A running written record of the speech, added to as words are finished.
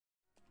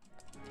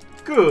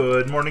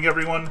Good morning,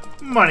 everyone.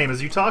 My name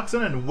is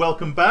Utoxin, and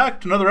welcome back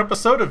to another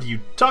episode of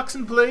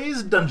Utoxin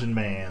Plays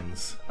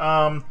Dungeonmans.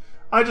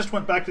 I just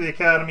went back to the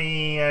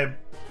academy. I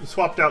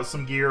swapped out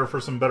some gear for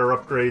some better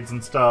upgrades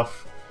and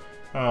stuff.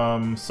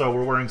 So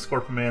we're wearing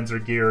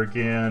Scorpomancer gear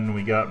again.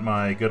 We got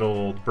my good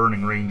old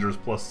Burning Rangers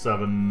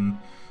 +7.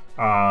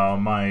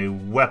 My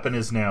weapon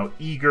is now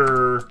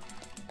Eager.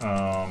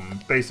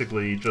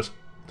 Basically, just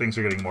things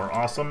are getting more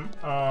awesome.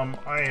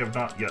 I have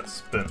not yet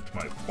spent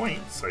my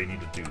points. I need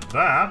to do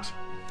that.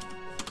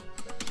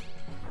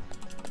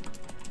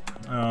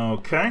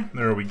 Okay,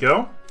 there we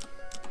go.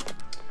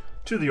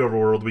 To the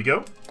overworld we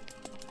go.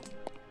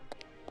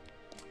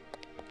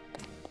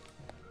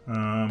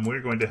 We're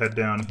going to head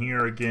down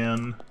here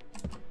again.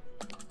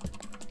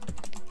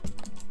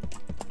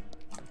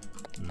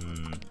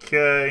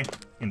 Okay,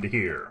 into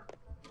here.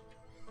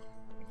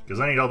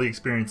 Because I need all the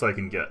experience I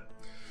can get.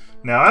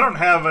 Now, I don't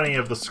have any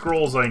of the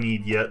scrolls I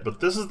need yet, but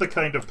this is the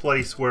kind of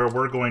place where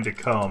we're going to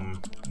come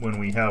when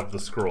we have the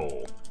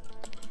scroll.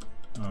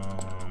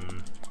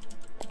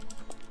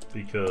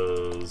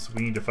 Because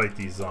we need to fight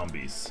these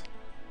zombies.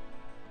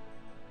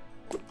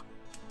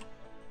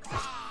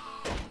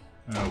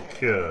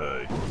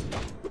 Okay.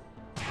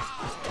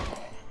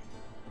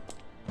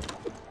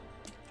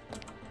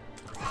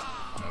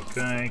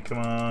 Okay, come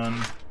on.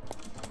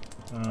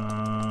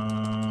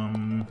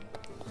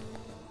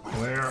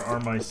 Where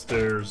are my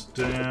stairs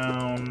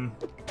down?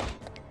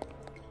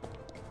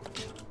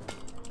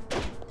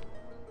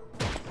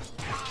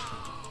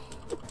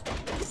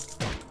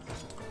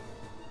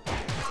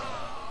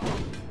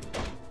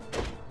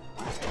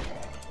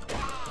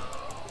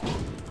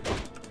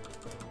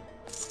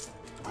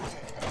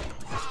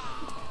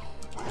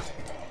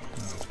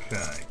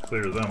 Okay,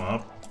 clear them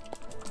up.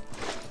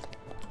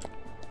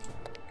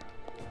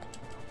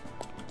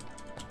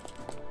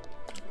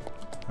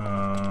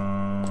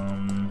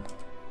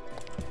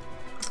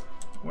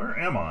 Where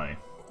am I?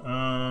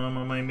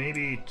 Am I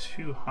maybe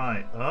too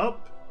high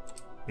up?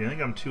 Yeah, I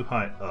think I'm too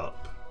high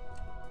up.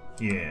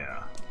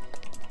 Yeah.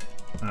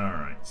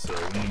 Alright, so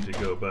we need to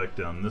go back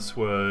down this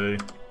way.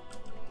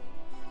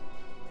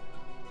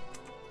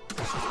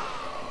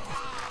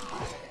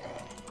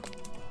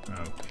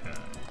 Okay.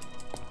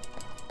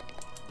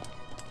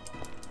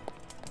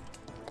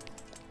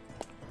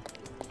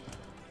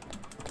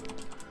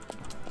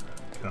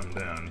 Come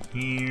down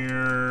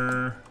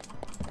here.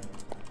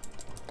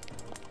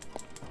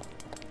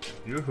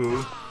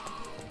 Yoo-hoo.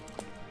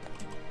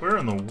 Where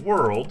in the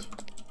world?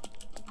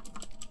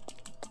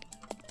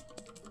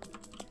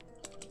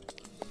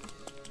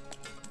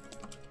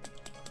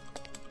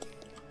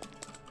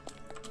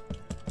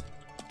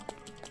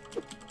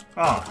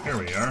 Ah, here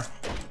we are.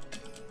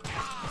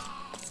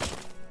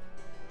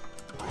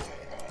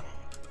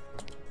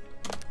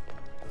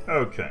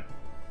 Okay.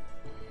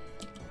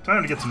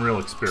 Time to get some real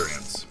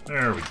experience.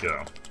 There we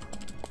go.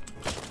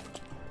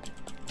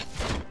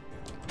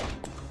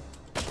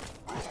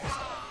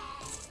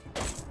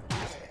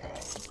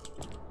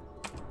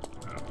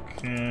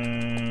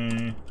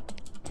 Okay.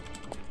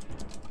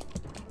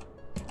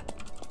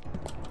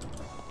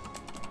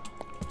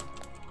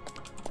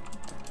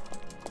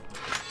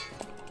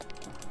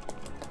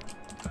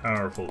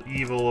 Powerful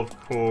evil, of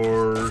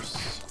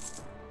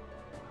course.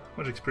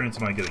 What experience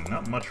am I getting?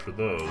 Not much for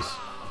those.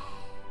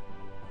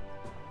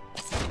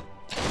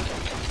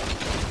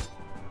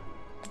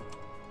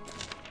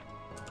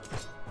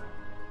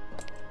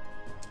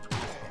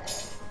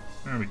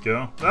 There we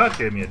go. That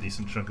gave me a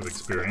decent chunk of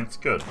experience.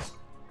 Good.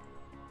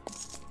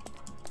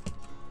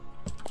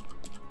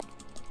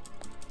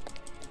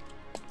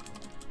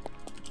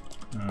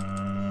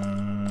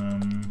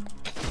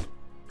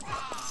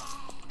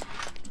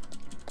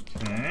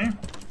 Okay.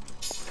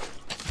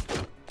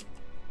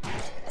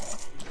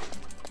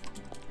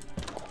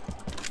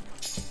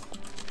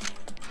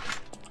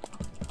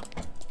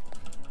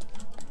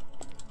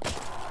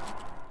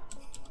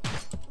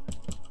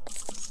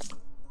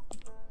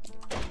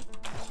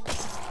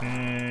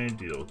 Okay,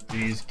 deal with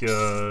these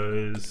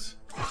guys.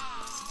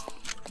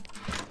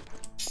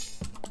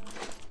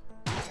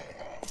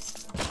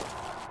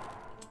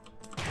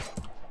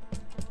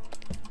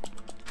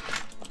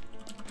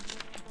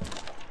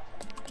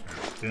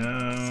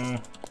 Go.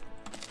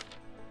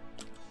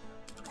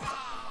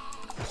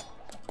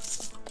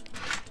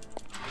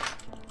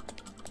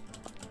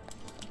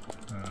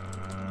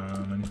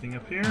 Anything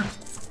up here?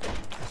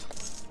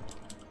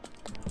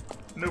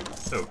 Nope.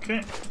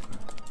 Okay.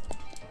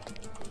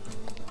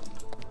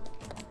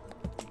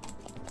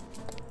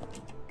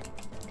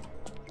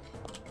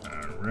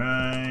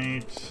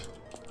 Alright.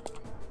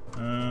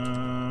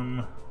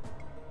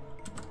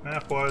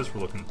 Map-wise,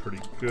 we're looking pretty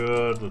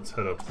good. Let's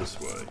head up this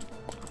way.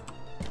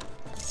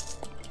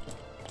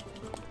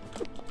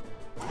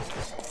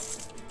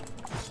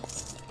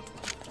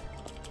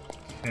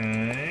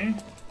 Okay.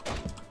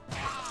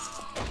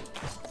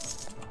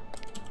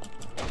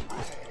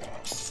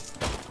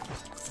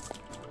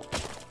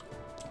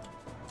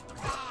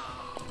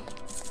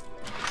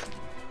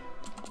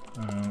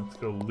 Let's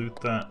go loot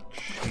that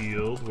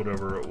shield,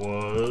 whatever it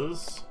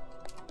was.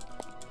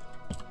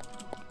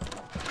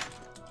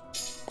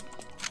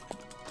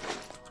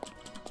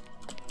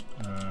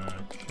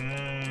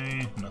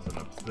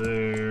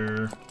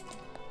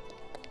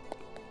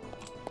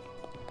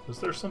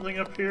 there something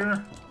up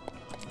here?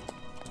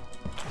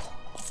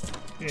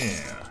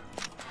 Yeah.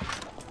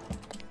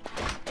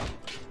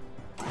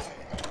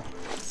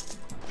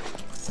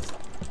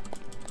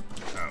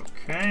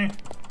 Okay.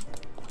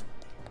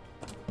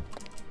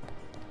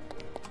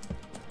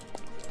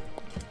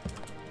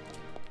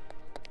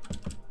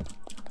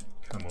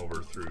 Come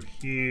over through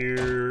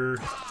here.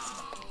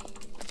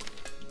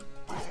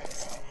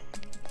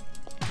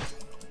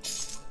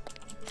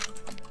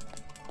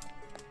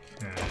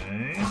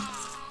 Okay.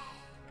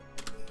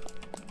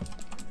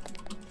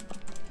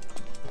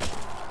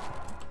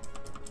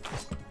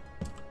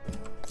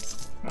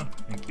 Oh,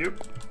 thank you.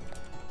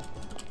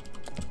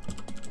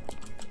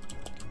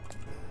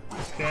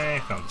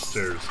 Okay, found the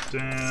stairs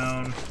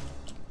down.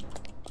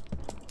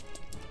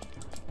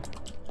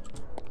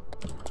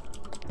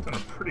 Done a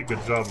pretty good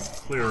job of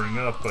clearing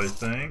up, I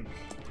think.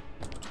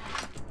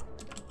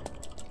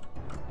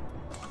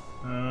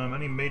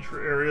 Any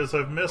major areas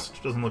I've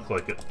missed? Doesn't look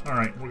like it.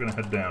 Alright, we're gonna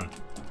head down.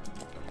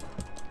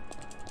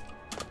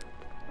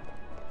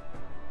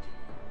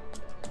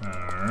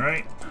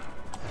 Alright.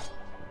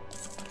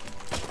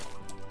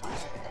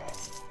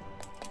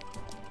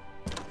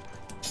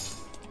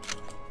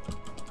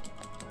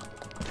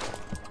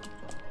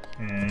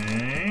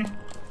 Okay.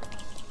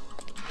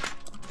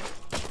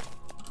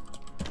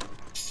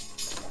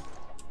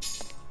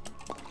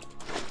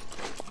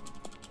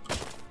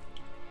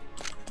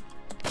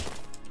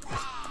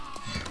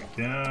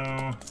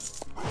 Go.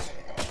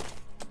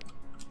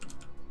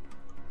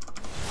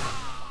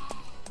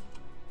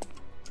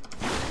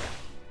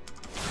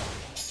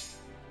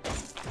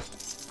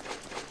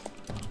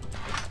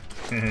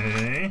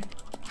 Okay.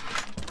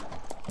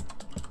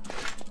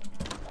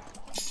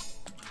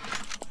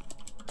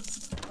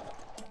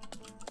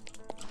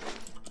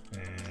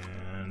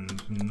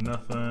 And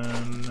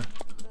nothing.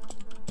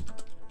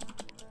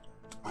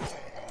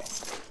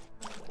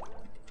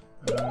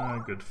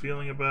 Good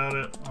feeling about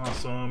it.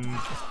 Awesome.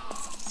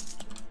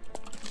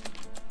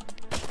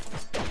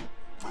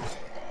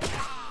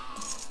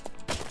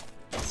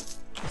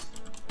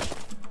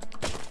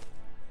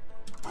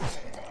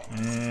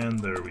 And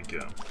there we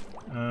go.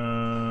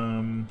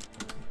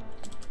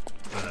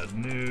 Bad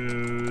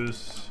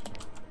news.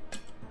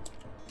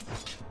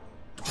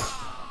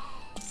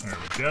 There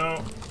we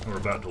go. We're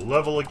about to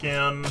level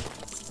again.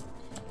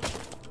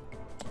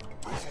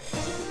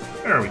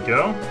 There we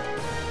go.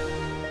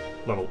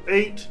 Level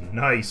 8.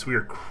 Nice. We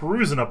are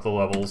cruising up the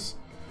levels.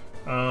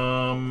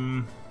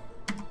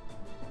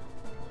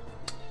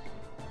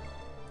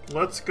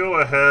 Let's go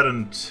ahead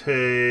and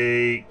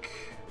take...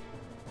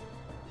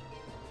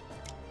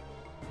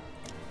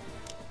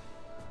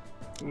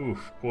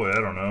 Oof, boy,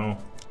 I don't know.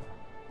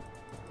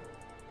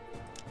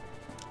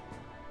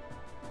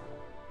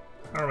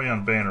 How are we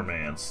on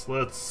Bannermans?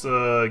 Let's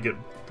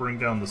bring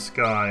down the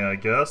sky, I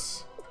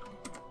guess.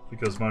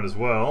 Because might as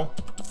well.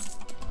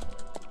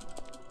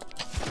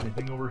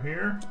 Anything over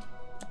here?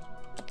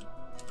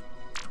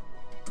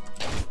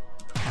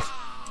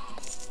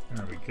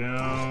 There we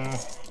go.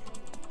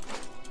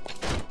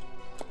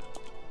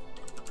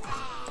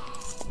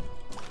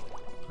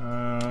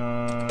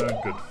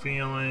 Good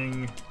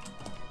feeling.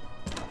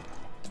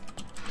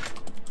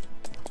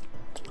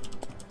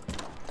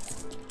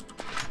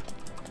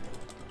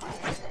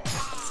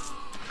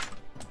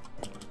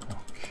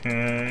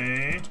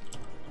 Okay.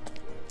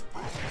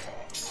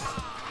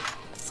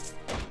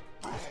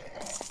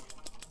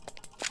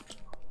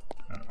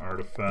 An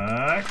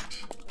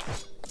artifact.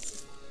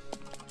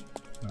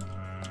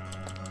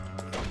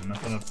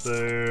 Nothing up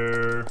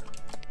there.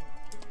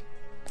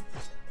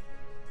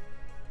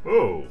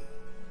 Oh.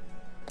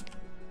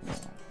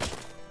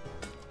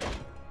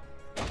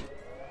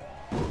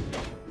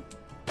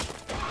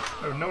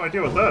 I have no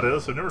idea what that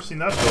is. I've never seen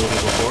that ability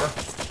before.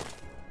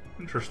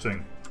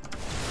 Interesting.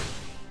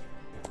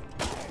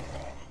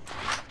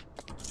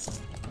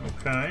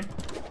 Okay.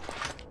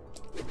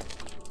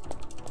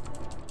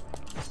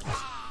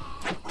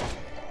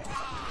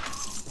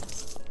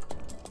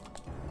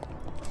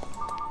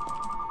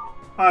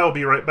 I'll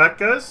be right back,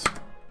 guys.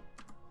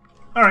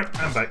 Alright,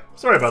 I'm back.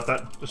 Sorry about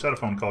that. Just had a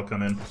phone call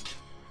come in.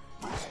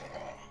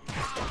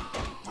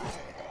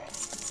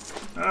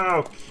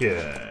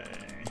 Okay.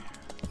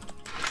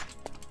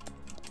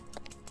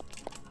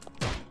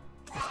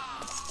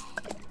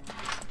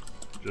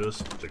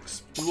 Just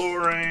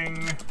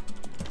exploring.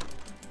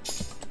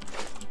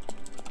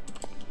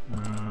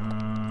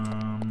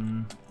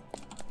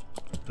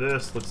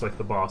 This looks like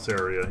the boss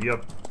area.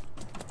 Yep.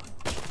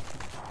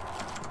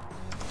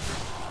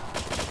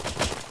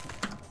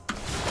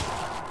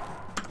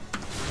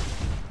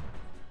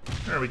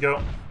 There we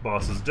go.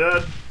 Boss is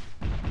dead.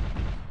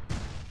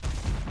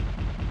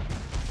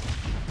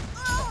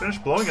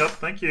 Finished blowing up.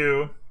 Thank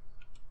you.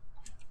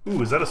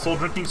 Ooh, is that a soul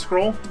drinking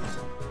scroll?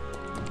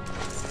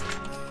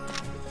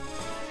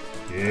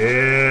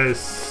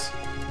 Yes.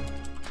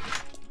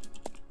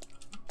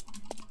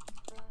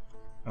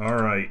 All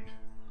right.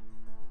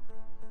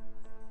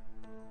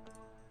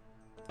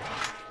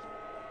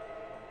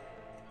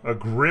 A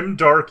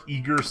Grimdark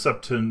Eager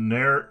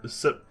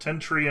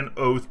Septentrian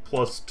Oath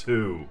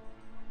 +2.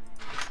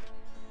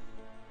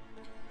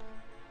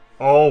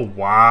 Oh,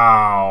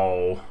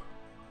 wow.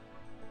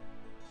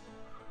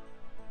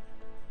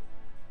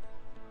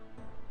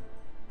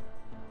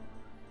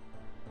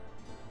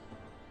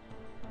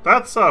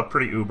 That's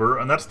pretty uber,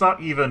 and that's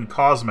not even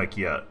cosmic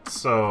yet,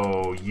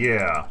 so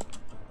yeah.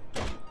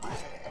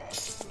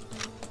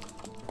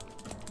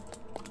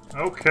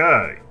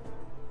 Okay.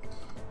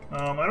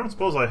 I don't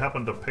suppose I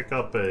happened to pick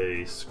up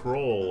a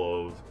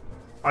scroll of...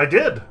 I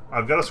did!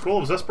 I've got a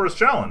scroll of Zesper's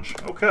Challenge.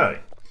 Okay.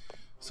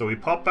 So we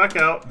pop back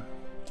out.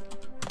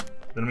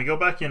 Then we go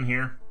back in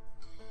here.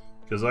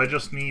 Because I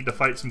just need to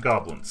fight some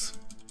goblins.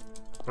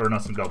 Or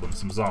not some goblins,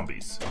 some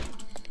zombies.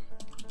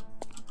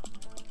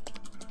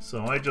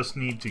 So I just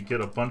need to get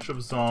a bunch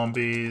of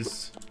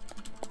zombies.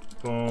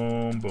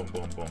 Boom, boom,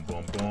 boom, boom,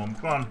 boom, boom.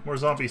 Come on, more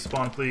zombies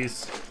spawn,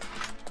 please.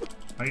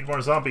 I need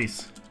more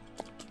zombies.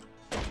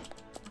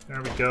 There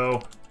we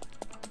go.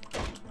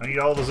 I need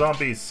all the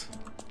zombies.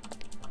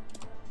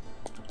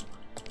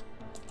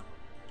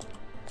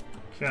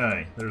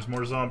 Okay, there's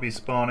more zombies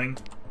spawning.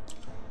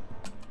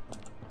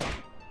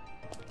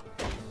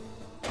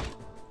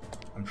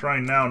 I'm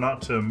trying now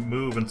not to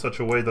move in such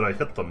a way that I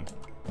hit them.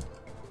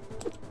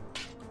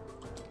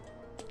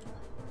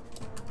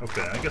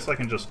 Okay, I guess I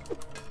can just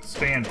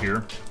stand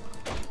here.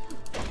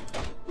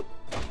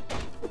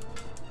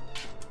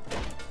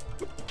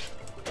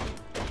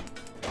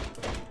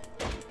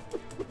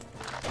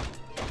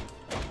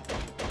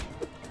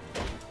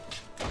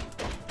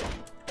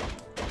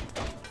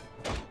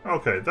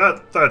 Okay,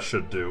 that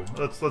should do.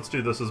 Let's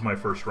do this as my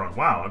first run.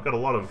 Wow, I've got a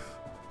lot of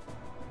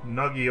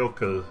Nagi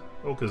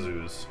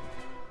Okazus.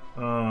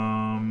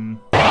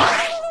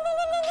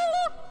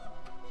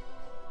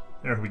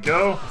 There we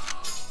go.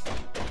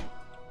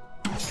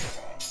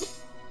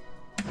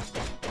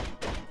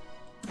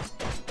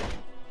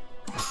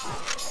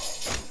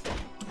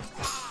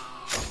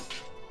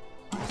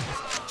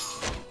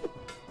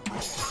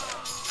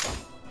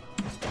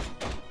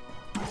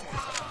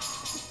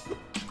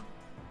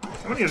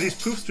 How many of these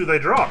poofs do they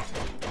drop?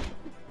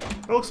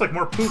 That looks like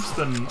more poofs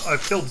than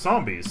I've killed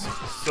zombies,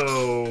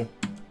 so...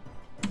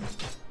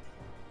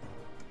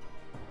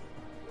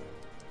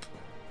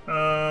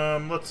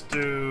 let's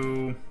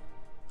do...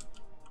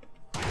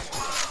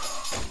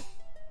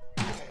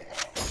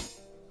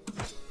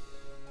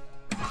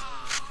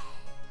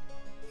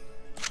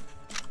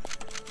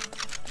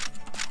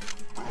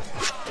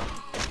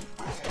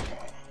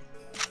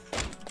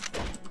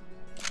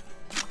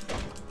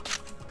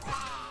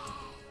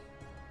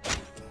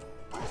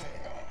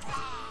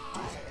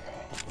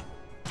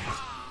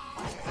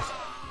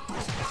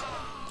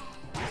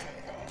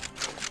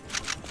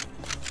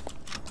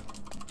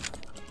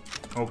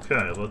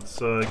 Okay, let's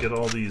get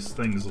all these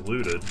things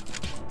looted.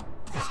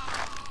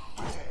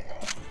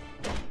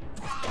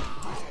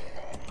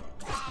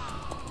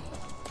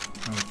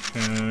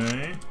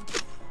 Okay.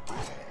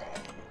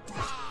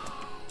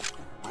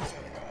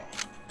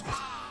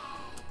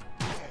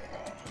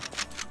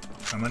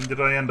 How many did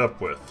I end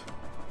up with?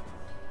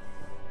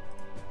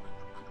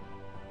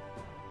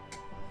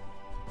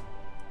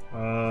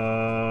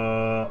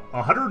 Uh,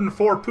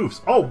 104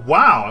 poofs. Oh,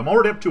 wow! I'm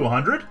already up to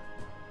 100?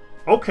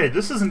 Okay,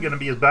 this isn't going to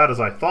be as bad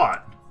as I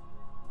thought.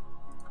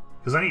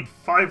 Because I need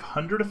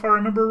 500 if I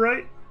remember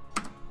right?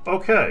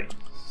 Okay,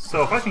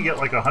 so if I can get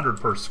like 100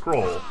 per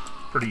scroll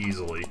pretty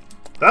easily,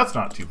 that's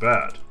not too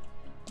bad.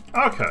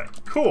 Okay,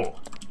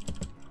 cool.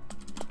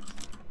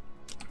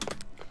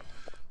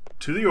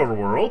 To the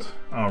overworld.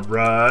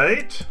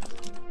 Alright.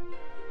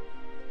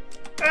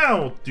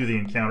 We'll do the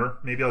encounter.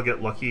 Maybe I'll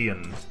get lucky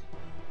and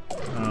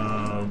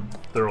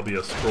there'll be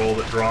a scroll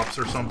that drops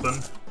or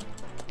something.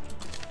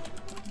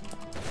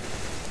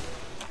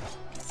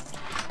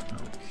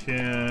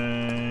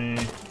 Okay.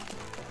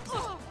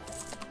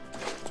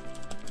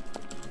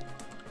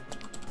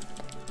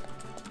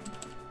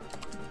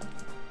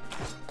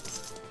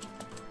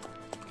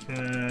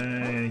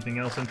 Okay, anything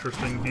else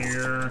interesting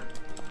here?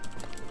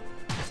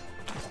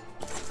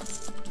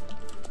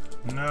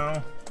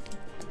 No.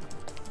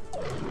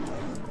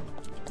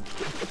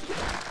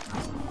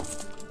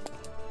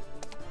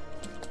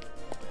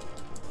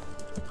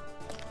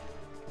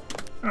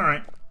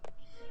 Alright.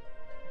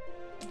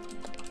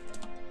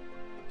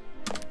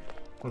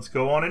 Let's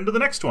go on into the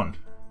next one.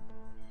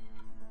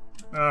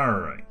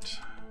 Alright.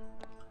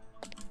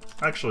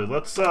 Actually,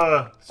 let's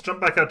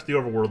jump back out to the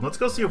overworld. Let's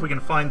go see if we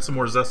can find some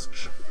more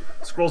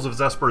Scrolls of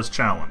Zesper's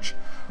Challenge.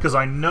 Because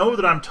I know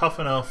that I'm tough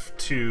enough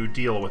to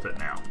deal with it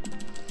now.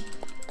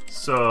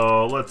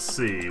 So, let's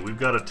see. We've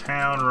got a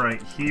town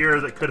right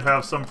here that could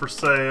have some for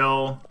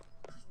sale.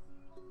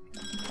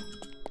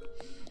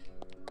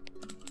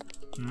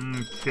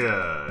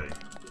 Okay.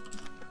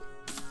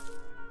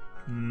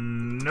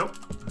 Nope.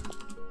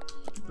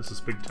 This is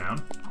Big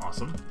Town.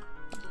 Awesome.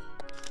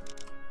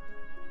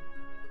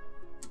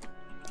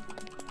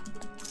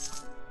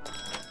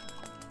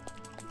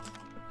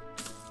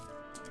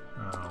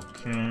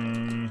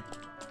 Okay.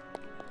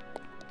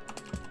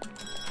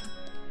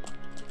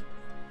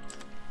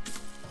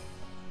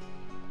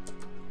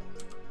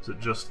 Is it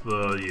just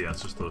the... yeah,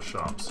 it's just those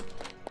shops.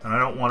 And I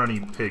don't want any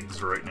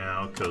pigs right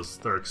now, because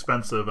they're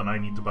expensive and I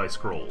need to buy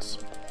scrolls.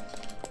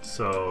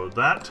 So,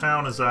 that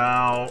town is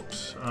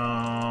out.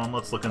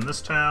 Let's look in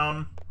this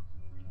town.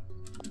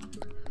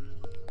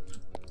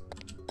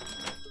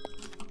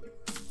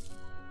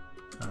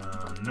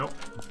 Nope.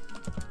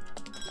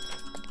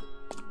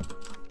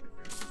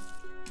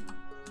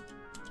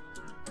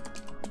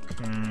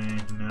 Okay,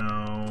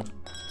 no.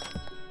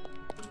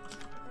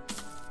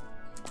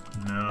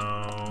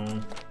 No.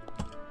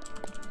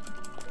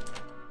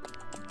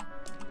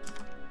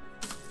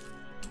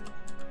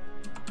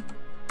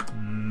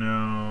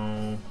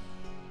 No.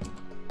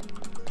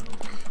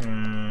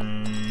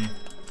 Okay.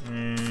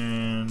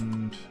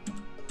 And...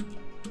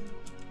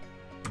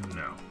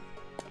 no.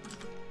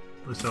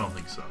 At least I don't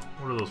think so.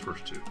 What are those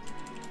first two?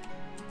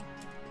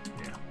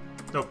 Yeah.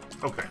 Nope.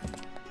 Okay.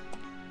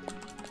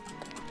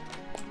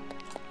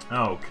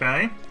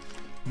 Okay.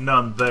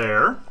 None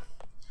there.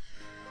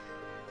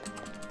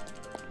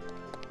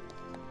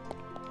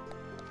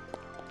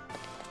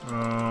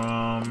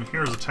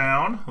 Here's a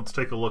town. Let's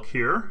take a look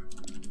here.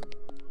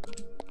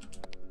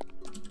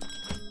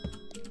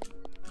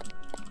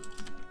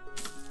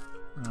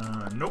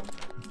 Nope.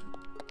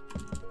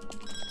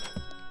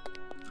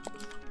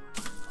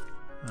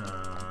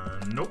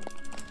 Nope.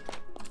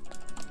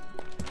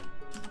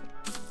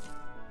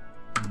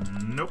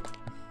 Nope.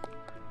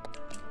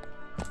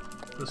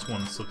 This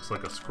one looks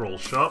like a scroll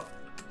shop.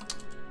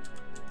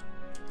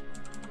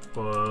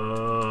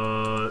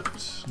 But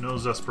no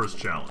Zesper's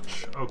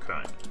challenge.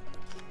 Okay.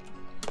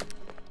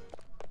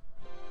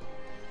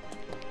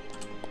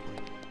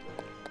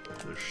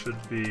 There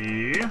should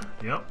be...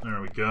 yep,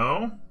 there we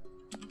go.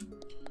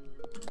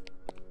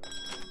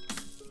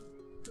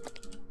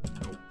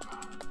 Nope.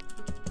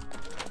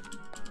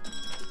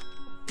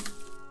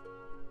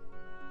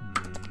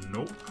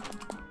 Nope.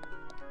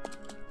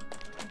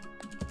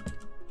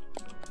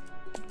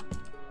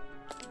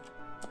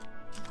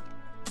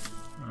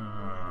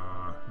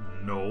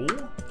 No.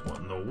 What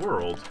in the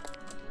world?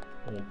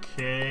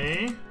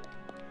 Okay.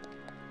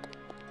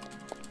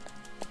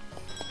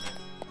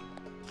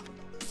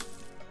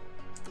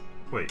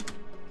 Wait.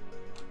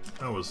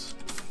 That was...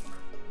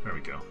 there we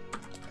go.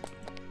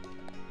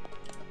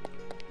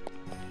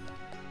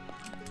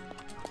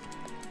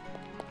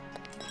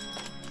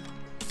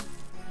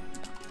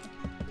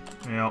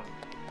 Yep.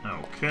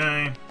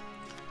 Okay.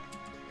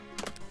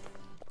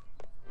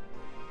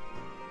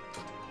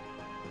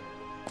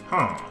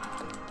 Huh.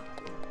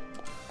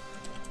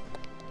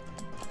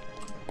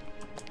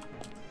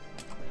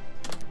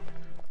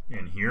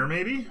 In here,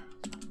 maybe?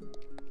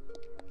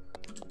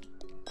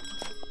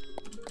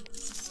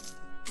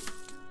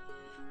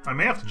 I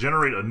may have to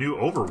generate a new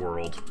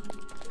overworld,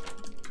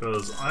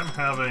 because I'm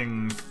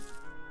having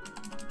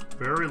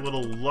very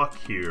little luck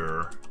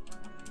here.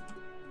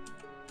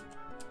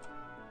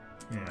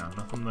 Yeah,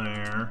 nothing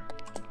there.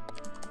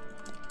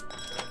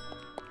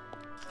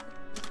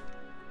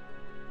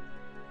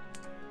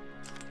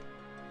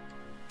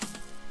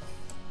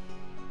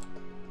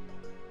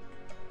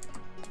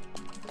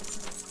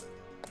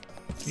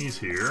 He's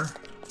here.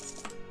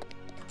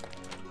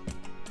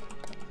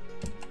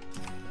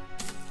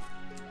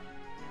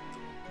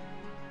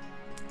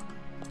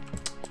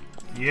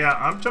 Yeah,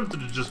 I'm tempted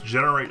to just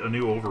generate a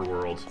new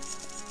overworld.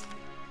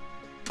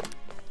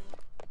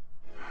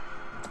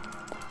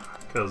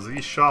 Because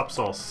these shops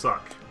all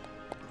suck.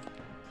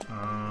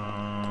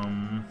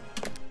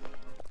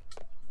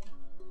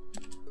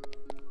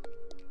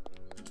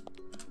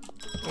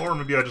 Or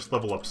maybe I just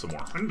level up some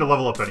more. I need to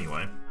level up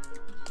anyway.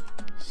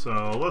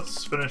 So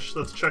let's finish,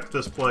 let's check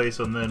this place,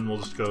 and then we'll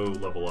just go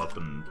level up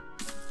and...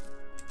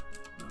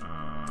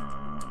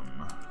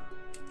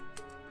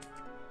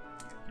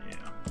 yeah.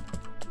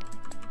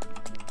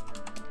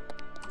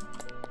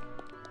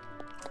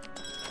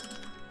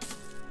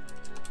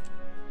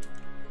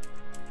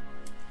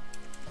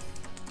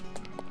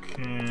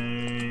 Okay,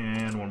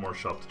 and one more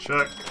shop to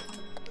check.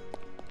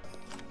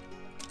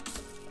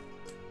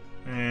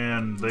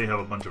 And they have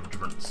a bunch of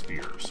different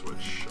spears,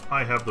 which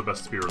I have the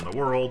best spear in the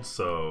world,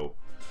 so...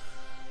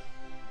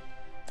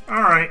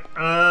 alright,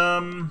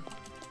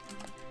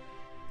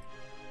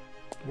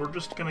 we're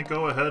just gonna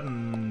go ahead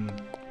and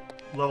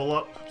level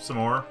up some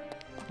more.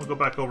 We'll go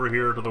back over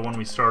here to the one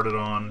we started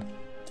on.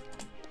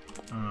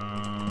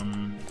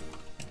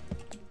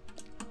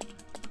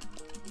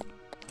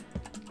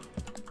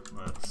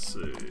 Let's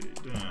see,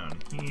 down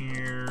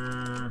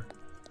here.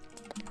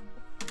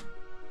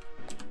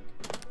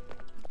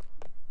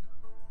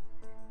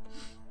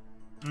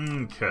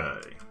 Okay.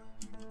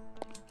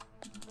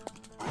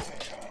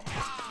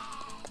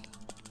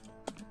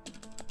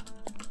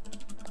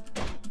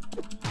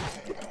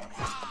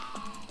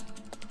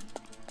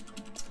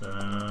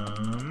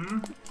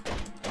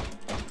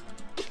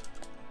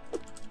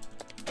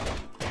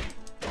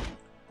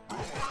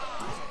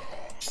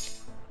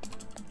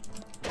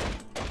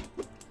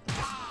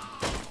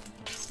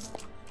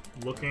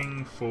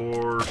 Looking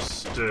for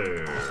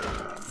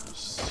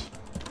stairs.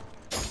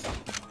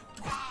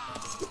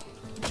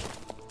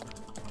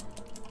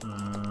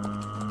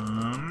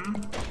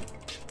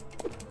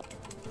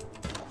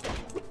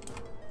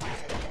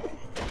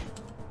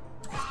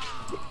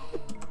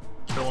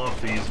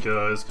 off these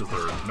guys because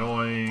they're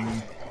annoying.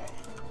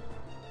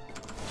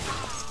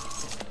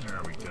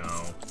 There we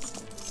go.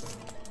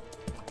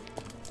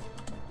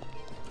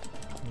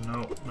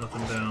 Nope,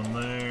 nothing down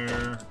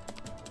there.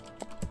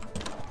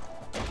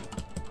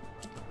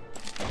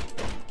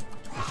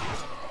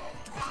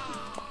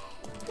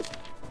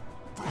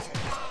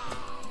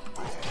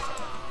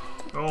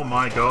 Oh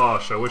my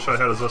gosh, I wish I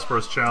had a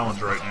Zesperos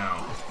challenge right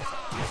now.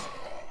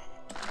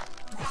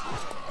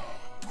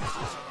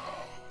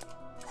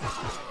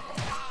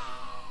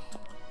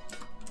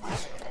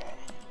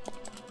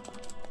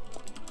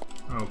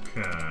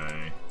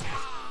 Okay.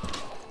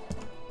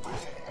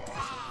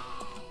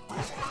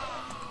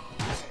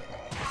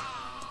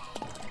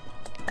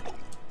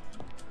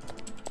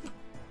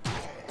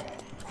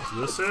 Is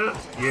this it?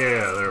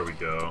 Yeah, there we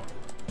go.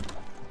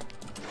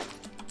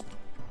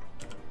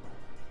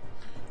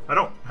 I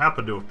don't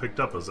happen to have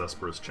picked up a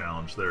Zesperos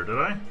challenge there, did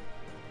I?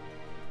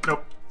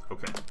 Nope.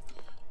 Okay.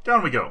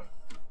 Down we go.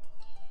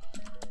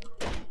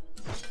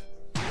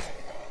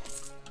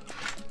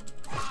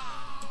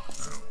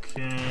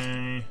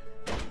 Okay.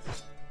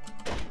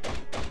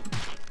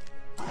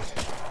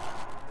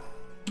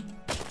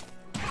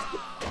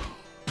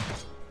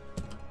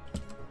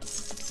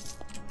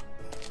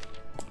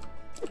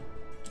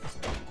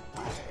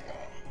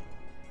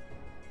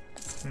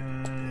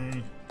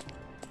 Okay.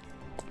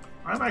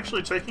 I'm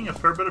actually taking a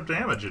fair bit of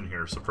damage in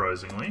here,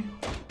 surprisingly.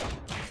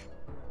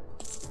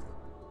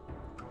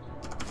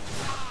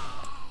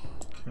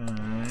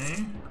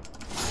 Okay.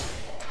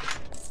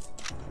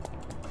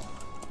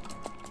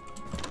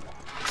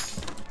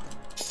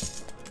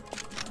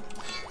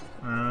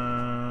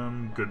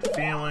 Good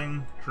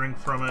feeling. Drink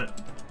from it.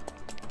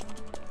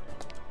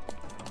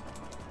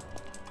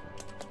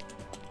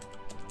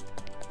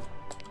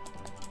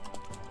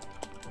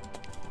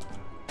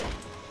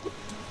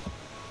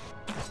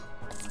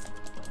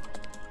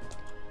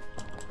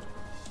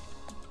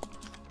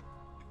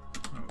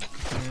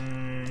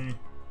 Okay.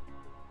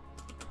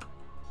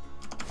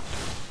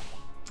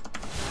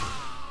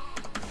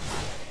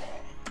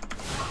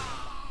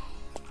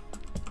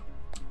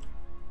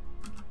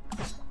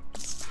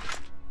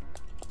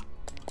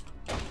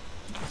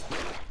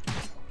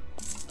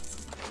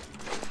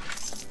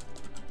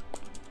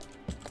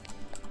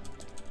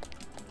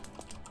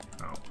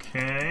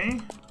 Okay.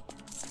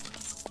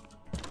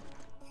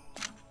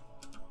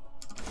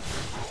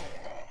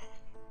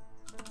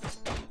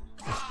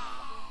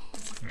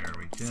 There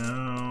we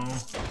go.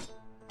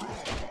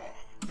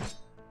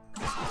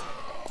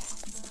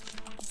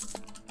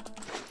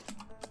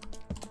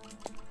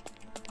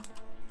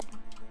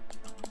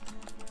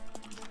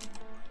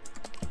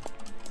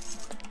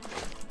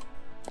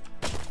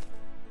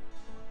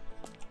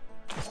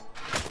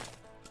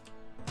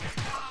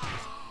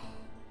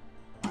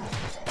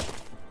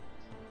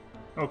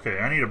 Okay,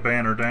 I need a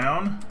banner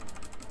down.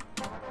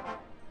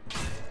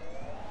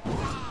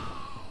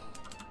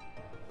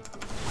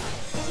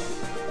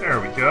 There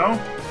we go.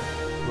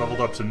 Leveled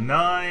up to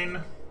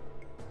 9.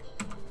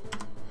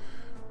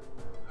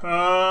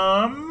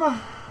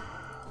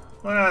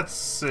 Let's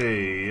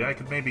see. I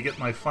could maybe get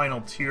my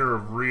final tier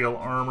of real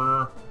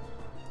armor.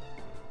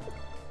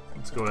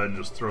 Let's go ahead and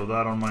just throw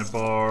that on my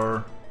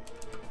bar.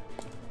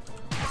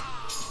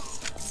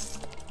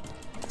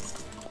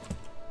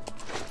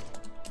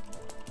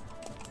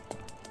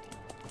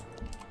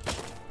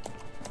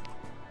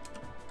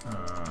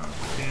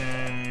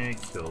 Okay,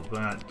 kill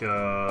that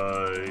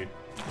guy.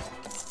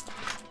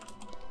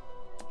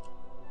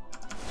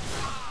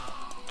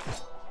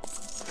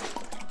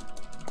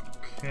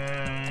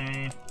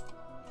 Okay.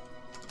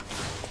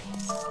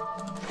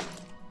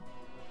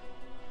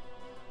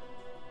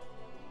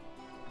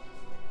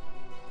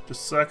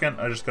 Just a second,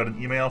 I just got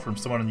an email from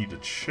someone I need to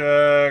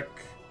check.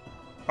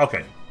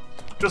 Okay.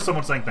 Just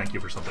someone saying thank you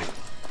for something.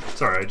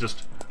 Sorry,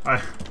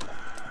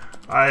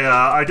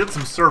 I did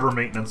some server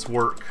maintenance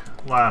work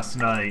last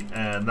night,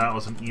 and that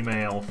was an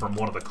email from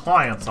one of the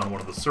clients on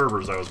one of the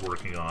servers I was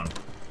working on.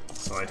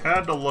 So I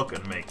had to look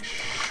and make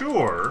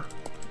sure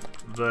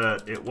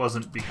that it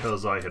wasn't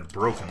because I had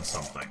broken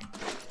something.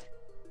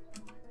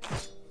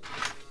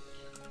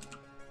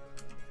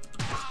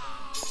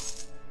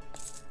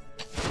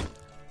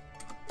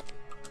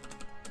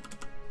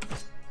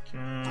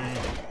 Okay.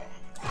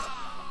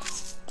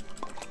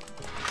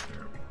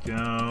 There we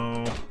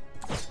go.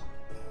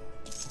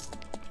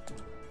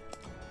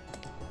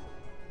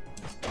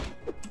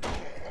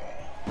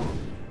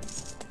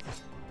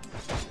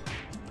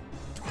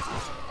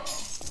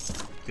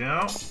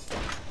 Go.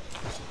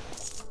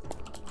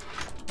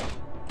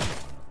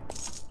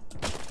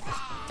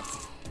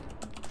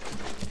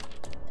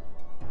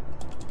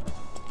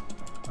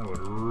 I would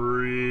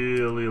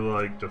really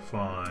like to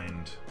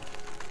find...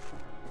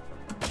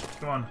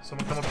 Come on,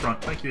 someone come up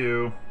front. Thank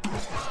you.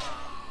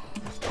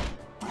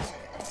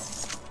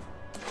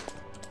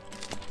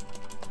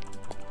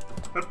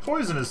 That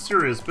poison is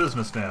serious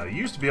business now. You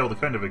used to be able to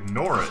kind of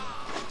ignore it.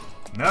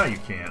 Now you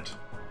can't.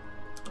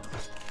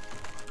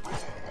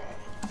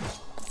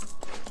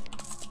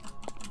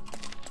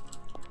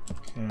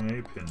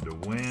 Okay, Pin to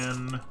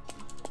win.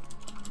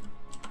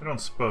 I don't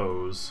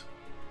suppose.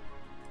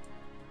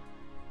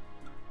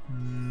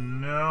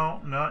 No,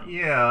 not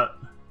yet.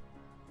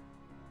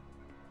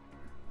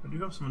 I do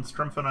have some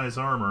Instrumentized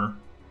armor,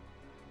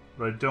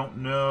 but I don't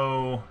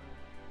know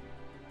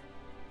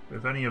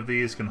if any of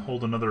these can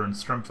hold another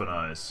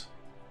Instrumentized.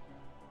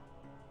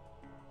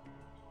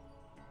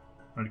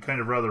 I'd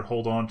kind of rather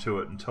hold on to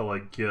it until I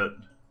get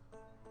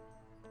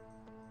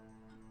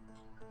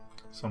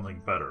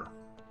something better.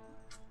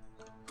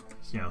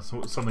 You know,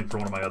 something for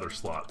one of my other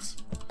slots.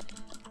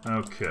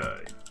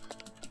 Okay.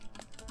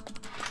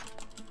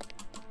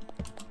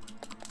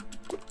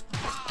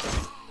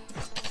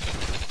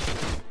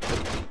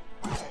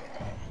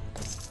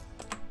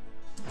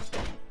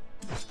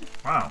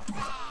 Wow.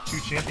 Two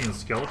champion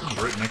skeletons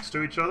right next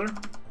to each other?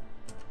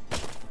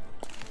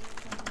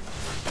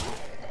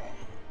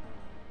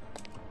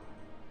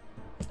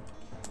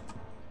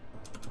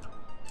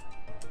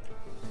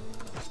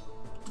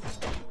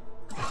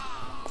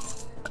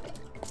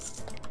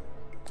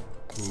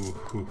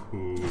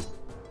 Ooh.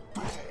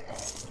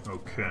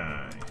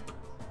 Okay.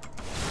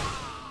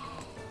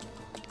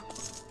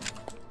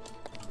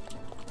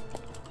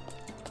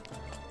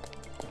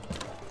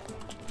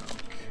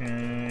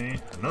 Okay.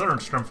 Another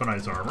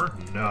Instrumentized armor.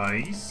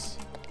 Nice.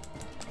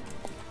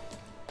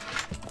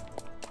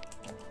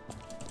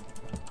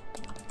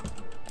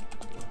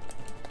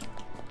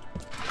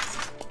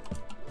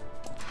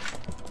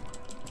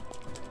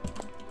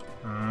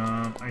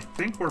 I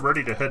think we're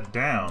ready to head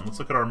down. Let's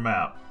look at our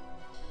map.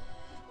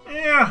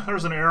 Yeah,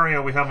 there's an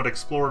area we haven't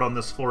explored on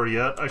this floor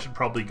yet. I should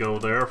probably go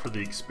there for the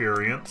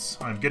experience.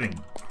 I'm getting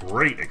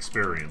great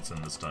experience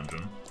in this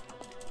dungeon.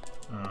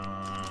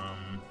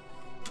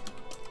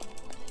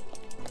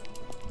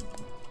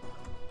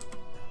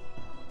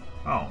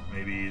 Oh,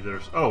 maybe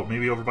there's... Oh,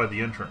 maybe over by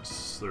the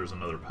entrance there's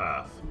another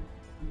path.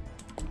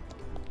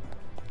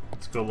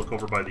 Let's go look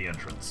over by the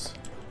entrance.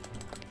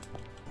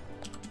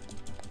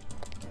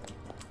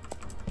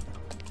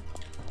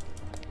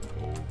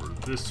 Over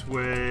this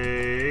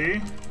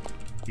way...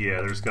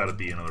 Yeah, there's got to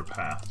be another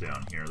path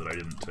down here that I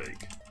didn't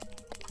take.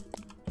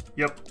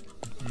 Yep.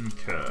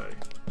 Okay.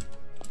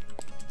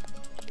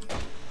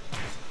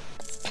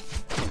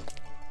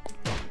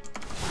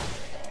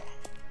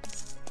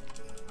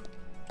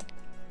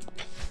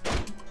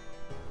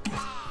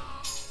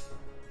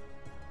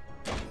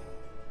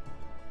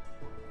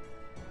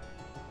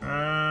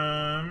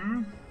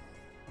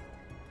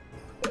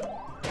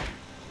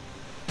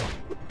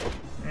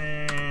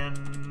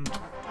 And...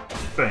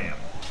 Bam.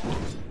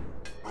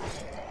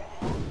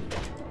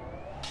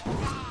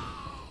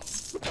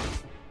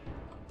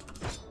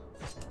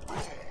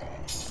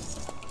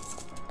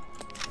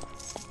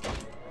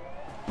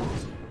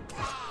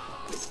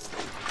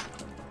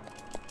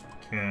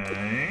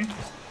 Okay.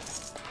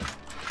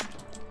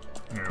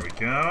 There we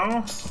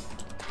go.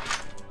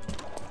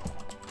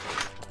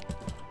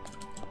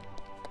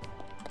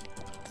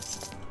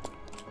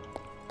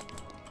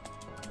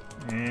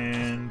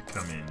 And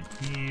come in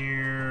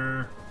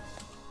here.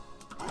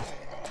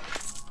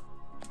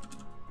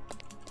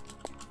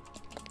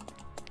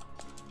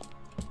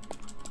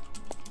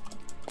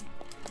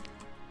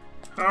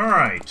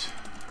 Alright.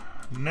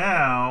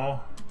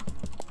 Now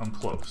I'm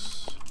close.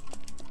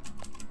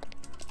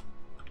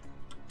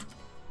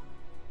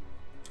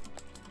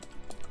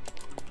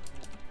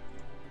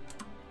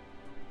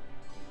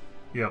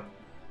 Yep.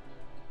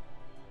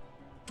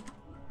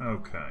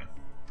 Okay.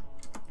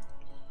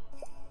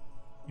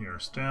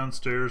 Here's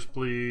downstairs,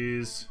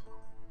 please.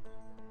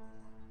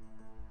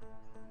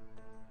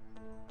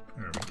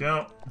 There we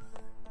go.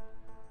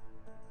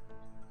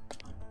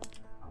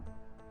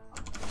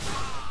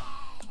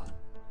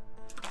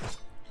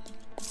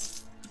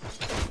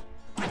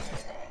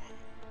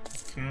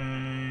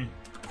 Okay.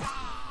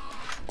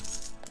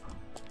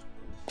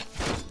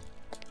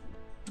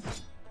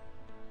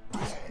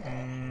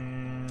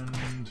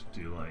 And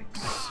do like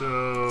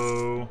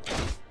so.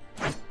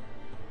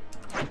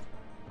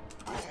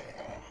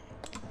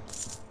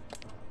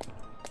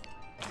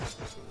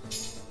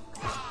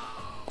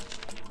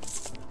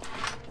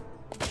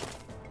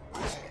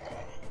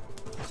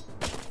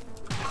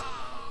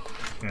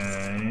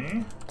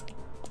 Okay.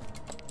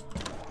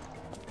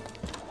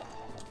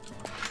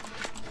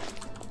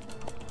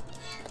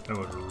 I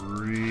would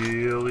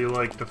really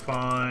like to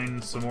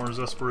find some more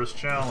Zesperus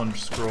Challenge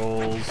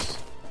scrolls.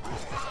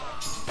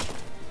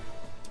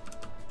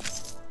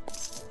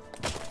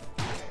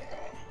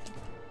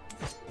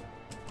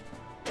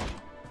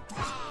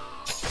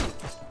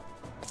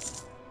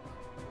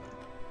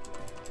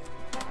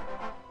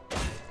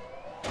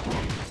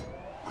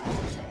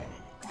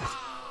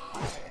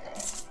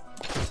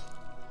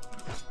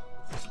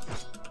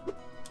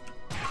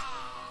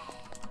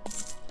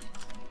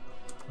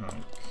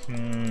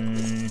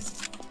 Okay.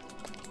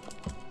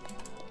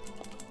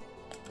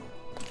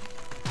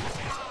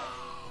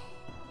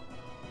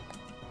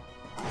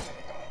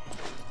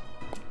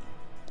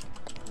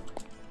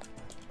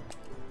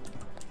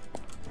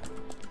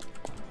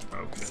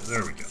 Okay,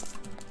 there we go.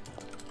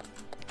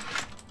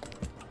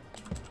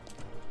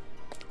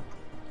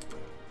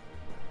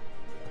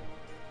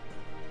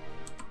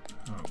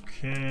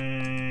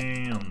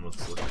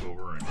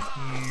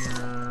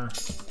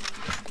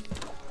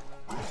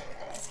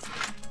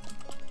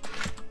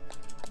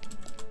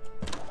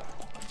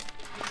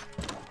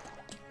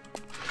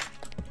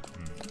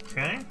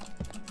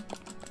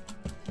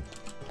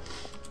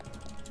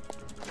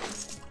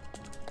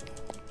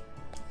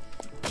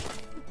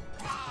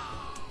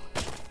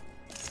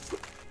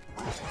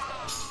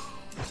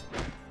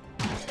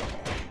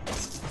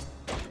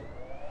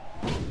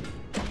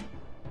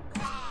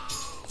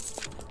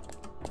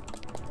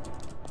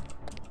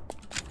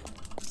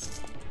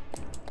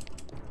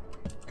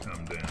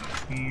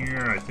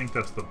 think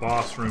that's the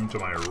boss room to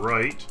my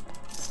right.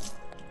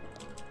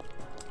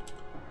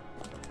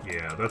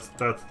 Yeah, that's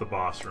the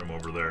boss room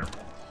over there.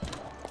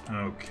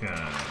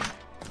 Okay.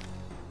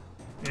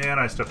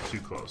 And I stepped too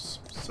close,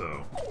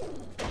 so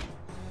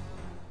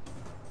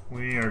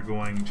we are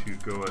going to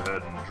go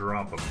ahead and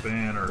drop a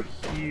banner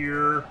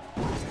here.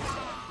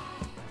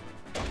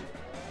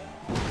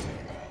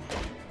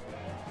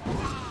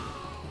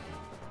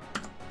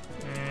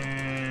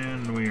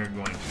 And we are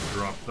going to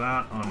drop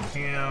that on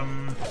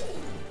him.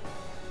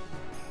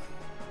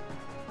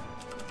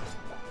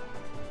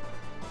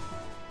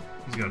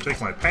 He's going to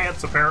take my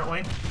pants,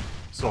 apparently.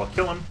 So I'll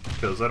kill him,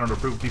 because I don't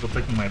approve of people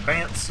taking my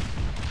pants.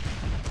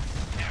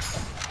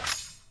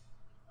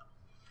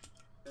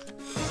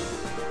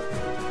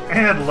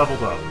 And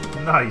leveled up.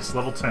 Nice,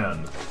 level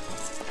 10.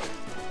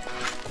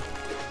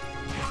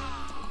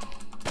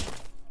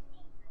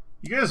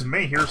 You guys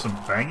may hear some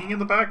banging in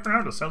the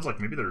background. It sounds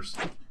like maybe there's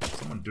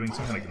someone doing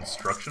some kind of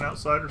construction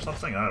outside or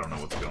something. I don't know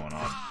what's going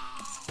on.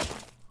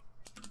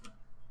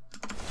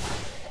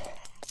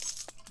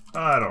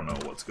 I don't know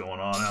what's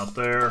going on out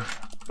there,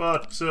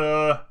 but,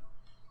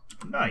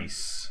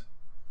 nice.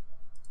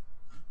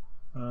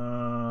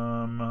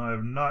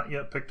 I've not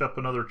yet picked up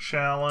another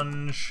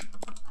challenge.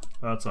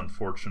 That's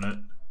unfortunate.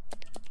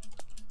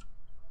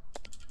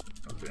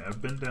 Okay,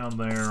 I've been down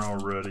there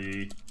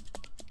already.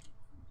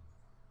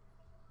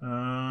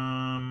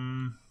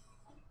 I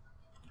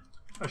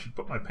should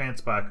put my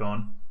pants back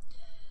on.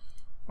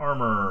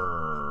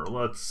 Armor,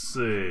 let's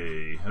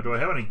see. Do I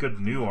have any good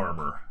new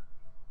armor?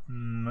 I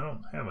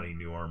don't have any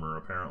new armor,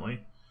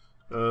 apparently.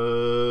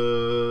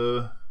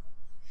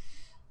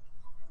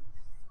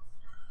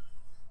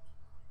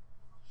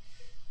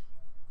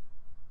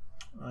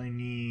 I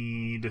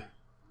need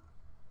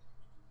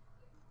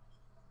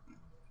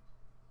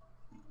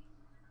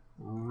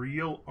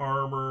real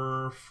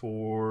armor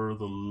for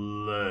the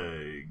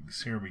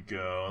legs. Here we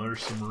go.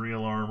 There's some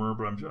real armor,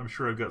 but I'm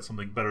sure I've got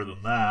something better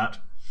than that.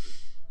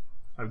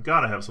 I've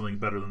got to have something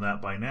better than that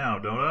by now,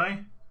 don't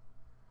I?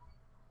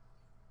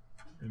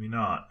 Maybe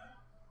not.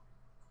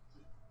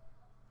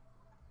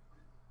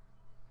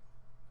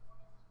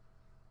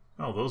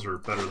 Oh, those are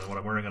better than what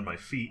I'm wearing on my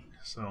feet,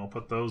 so I'll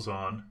put those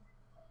on.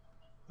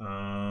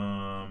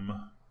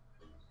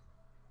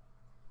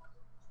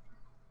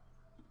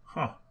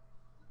 Huh.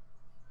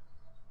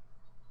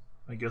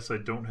 I guess I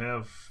don't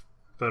have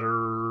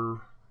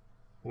better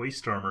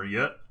waist armor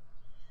yet.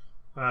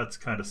 That's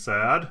kind of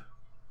sad.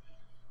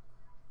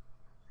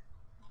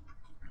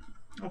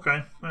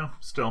 Okay, well,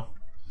 still.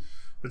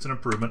 It's an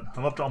improvement.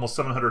 I'm up to almost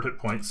 700 hit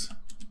points.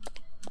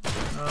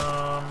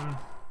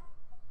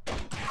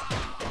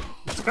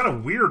 It's kind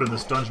of weird in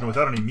this dungeon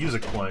without any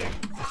music playing.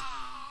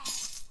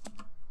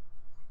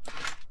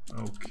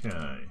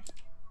 Okay.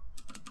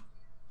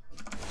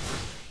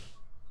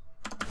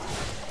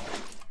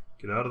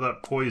 Get out of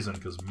that poison,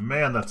 because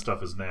man, that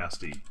stuff is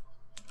nasty.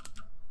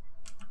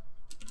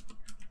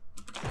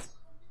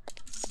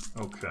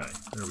 Okay,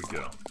 there we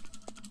go.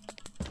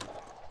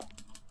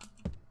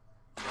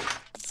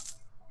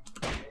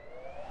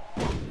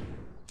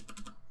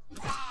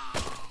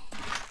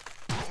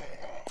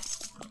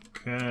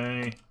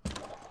 Okay.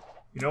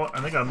 You know what?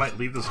 I think I might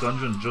leave this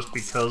dungeon just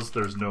because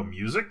there's no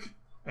music,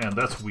 and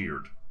that's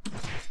weird.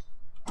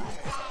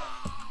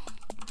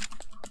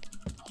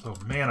 Oh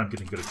man, I'm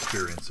getting good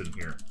experience in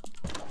here.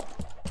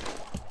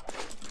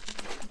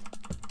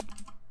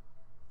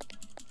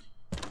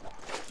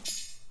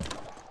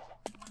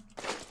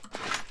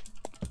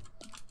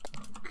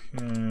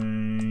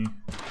 Okay.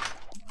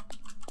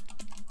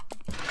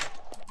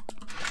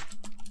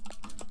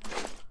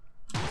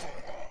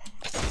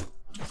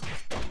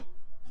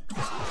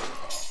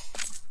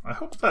 I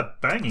hope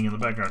that banging in the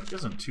background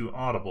isn't too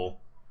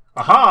audible.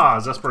 Aha!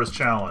 Zesper's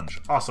challenge.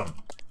 Awesome.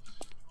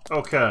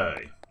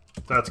 Okay.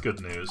 That's good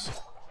news.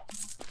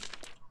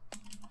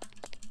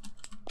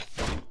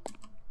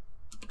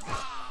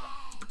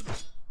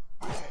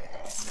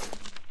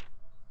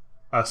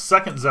 A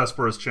second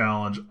Zesper's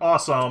challenge.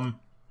 Awesome.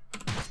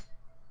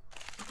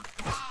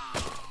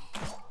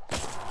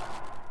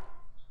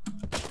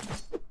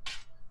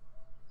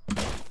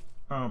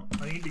 I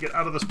need to get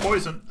out of this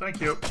poison.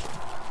 Thank you.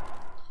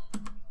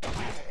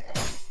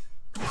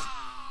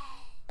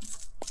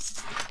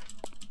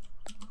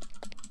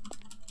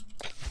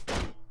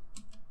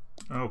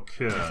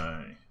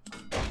 Okay.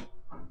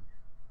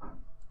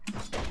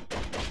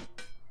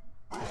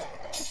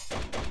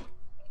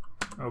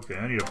 Okay,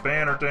 I need a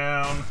banner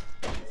down.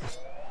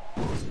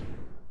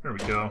 There we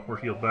go. We're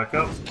healed back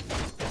up.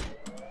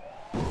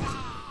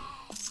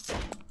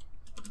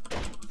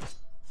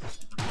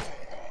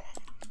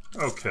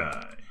 Okay.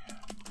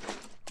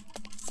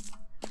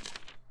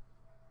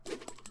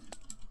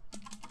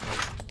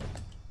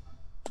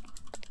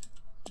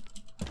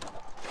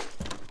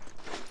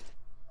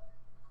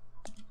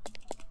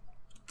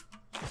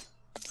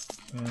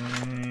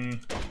 Okay.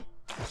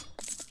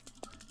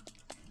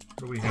 What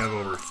do we have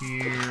over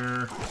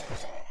here?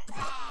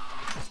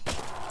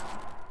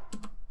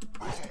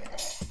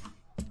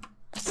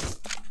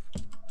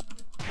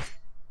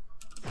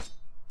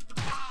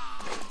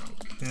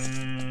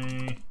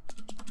 Okay.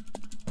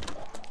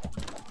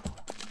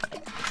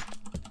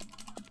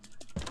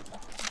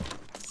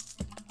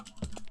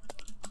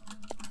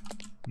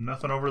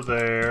 Nothing over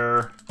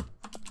there.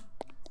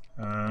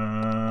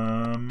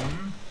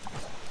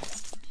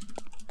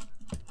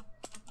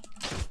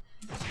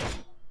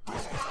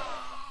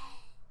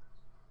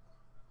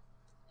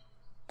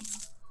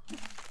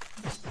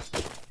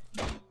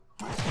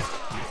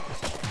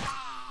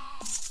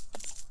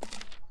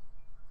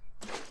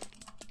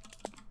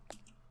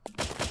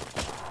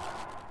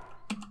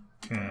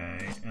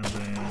 Okay, and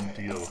then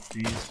deal with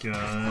these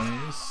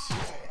guys.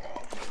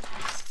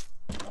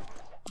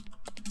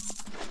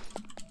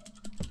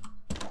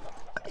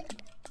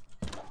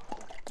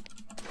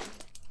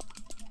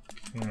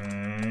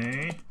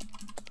 Okay.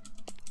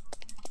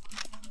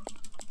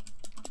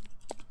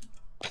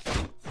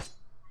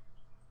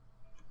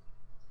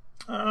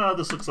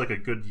 This looks like a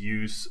good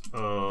use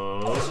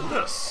of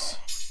this.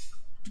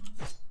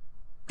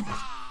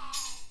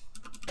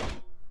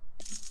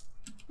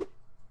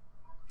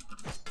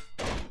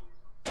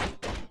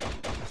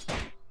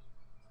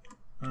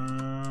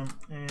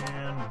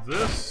 And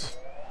this.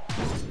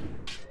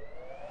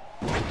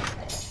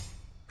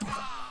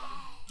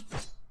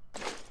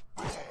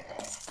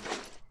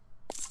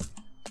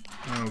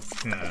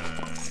 Okay.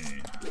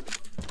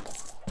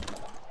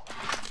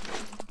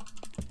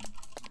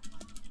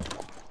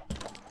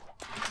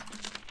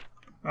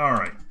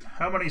 Alright.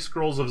 How many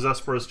Scrolls of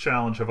Zespera's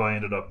Challenge have I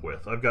ended up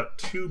with? I've got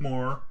 2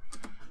 more.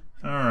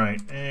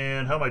 Alright,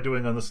 and how am I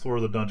doing on this floor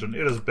of the dungeon?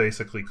 It is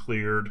basically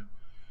cleared.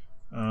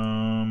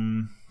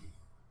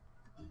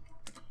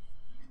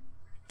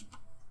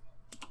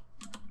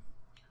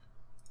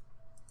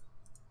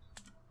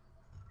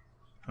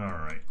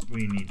 Alright,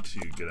 we need to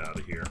get out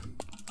of here.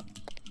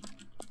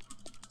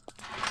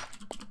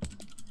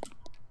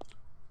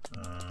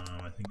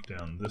 I think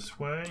down this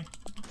way.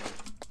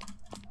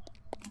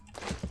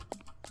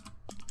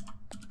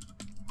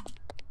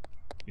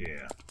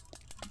 Yeah.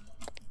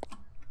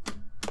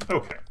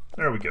 Okay,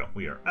 there we go.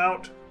 We are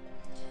out.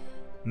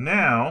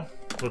 Now,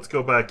 let's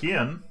go back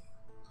in.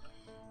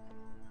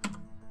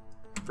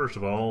 First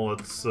of all,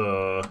 let's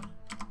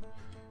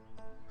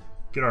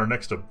get our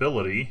next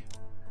ability.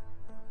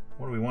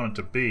 What do we want it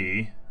to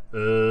be?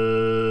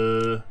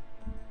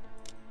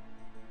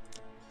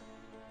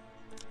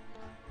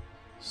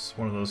 It's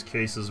one of those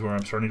cases where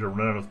I'm starting to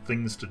run out of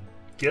things to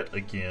get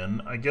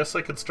again. I guess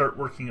I could start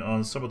working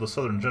on some of the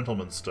Southern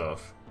Gentleman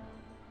stuff.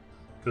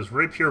 Because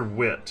Rapier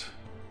Wit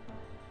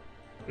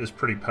is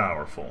pretty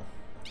powerful.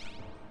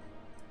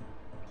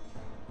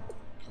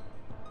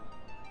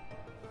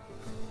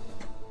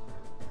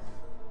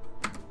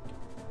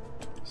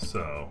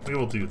 So, we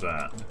will do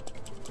that.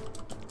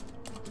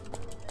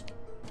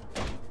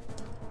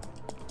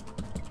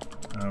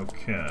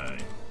 Okay.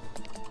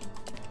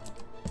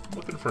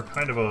 Looking for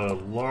kind of a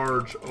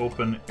large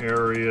open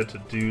area to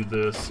do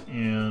this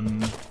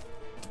in.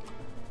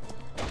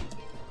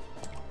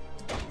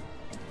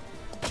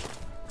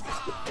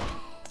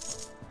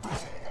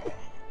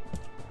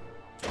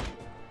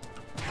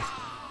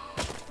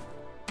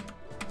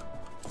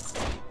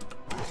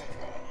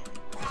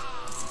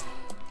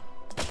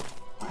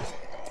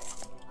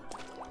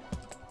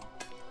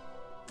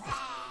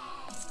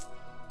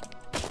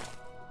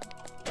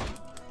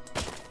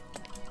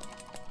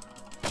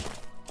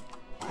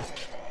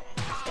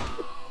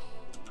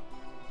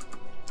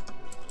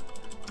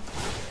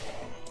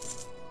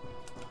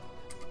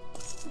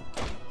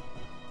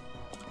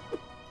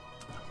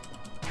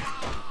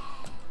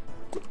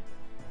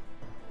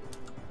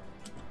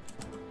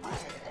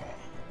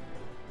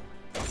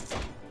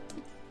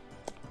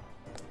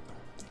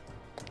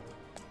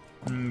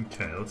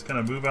 Okay, let's kind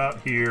of move out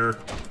here.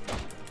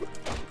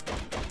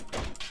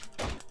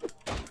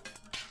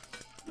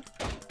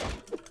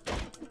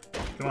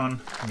 Come on,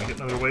 can we get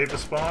another wave to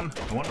spawn?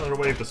 I want another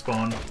wave to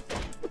spawn.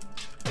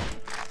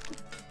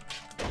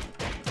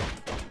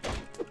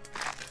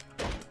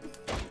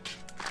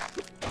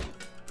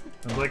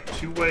 I'd like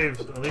 2 waves,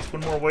 at least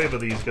 1 more wave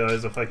of these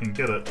guys if I can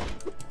get it.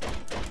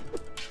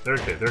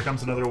 Okay, there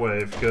comes another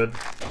wave. Good.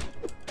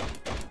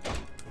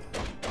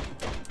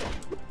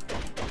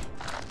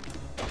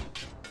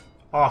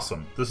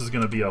 Awesome. This is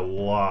going to be a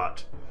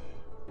lot.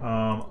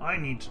 I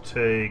need to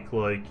take,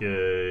 like,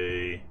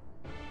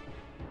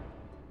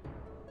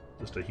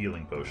 just a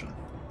healing potion.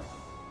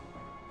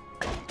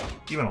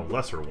 Even a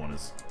lesser one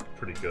is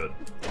pretty good.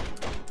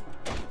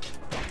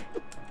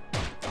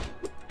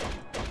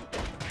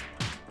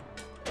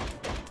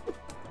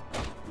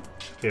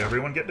 Okay,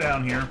 everyone get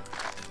down here.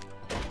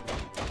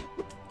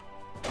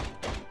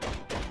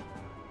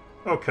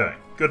 Okay,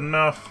 good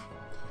enough.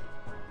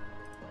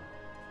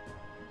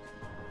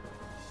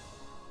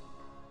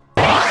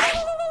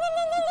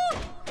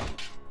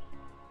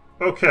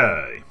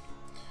 Okay,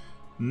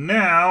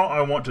 now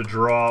I want to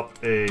drop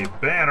a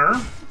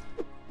banner,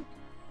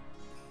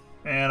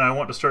 and I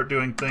want to start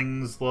doing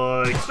things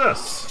like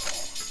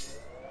this.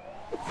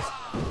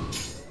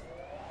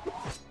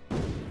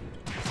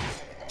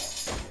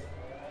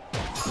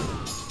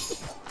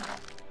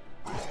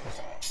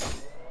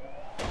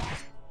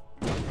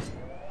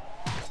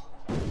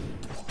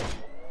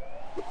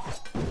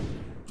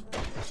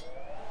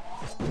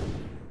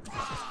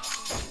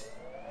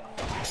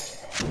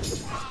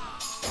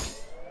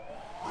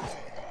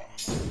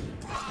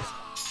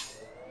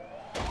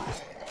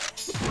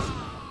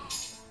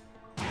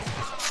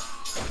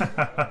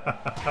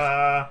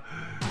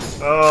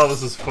 Oh,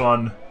 this is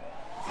fun.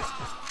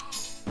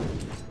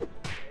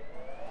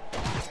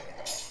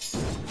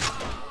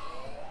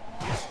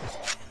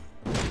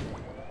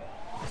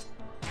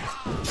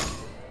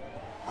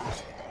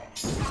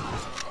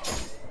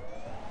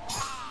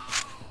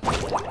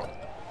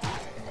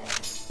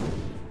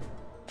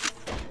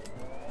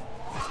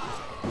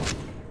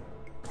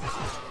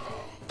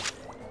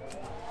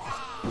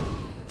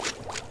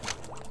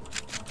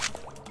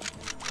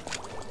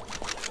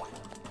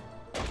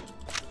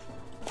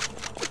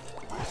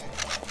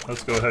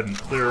 Let's go ahead and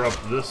clear up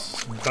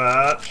this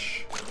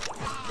batch.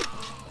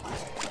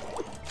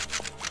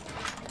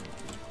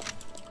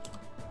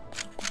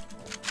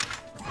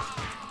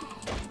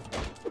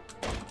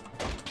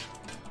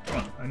 Come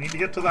on, I need to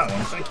get to that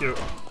one. Thank you.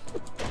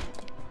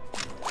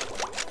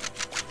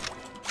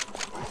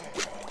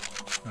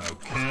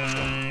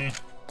 Okay.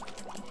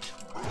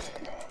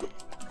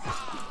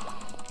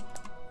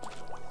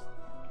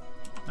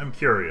 I'm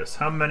curious,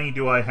 how many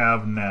do I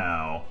have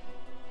now?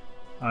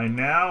 I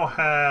now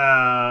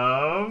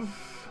have...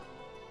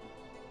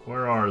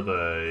 Where are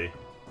they?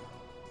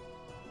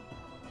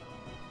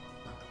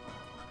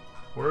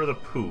 Where are the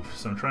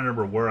Poofs? I'm trying to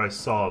remember where I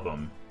saw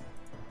them.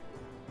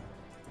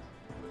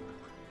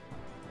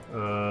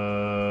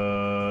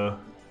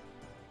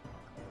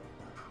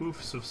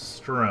 Poofs of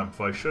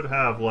Strength. I should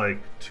have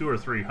like 200 or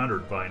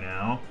 300 by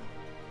now.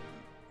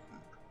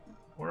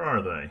 Where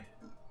are they?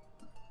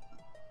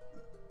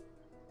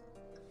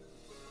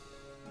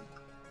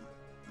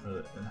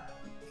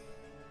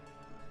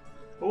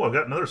 Oh, I've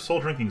got another soul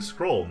drinking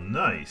scroll.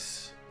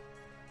 Nice.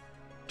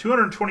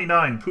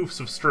 229 Poofs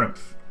of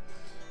Strength.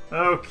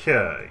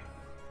 Okay.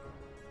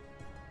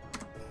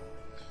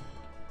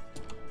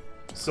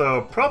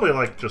 So, probably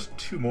like just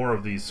 2 more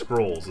of these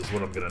scrolls is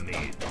what I'm gonna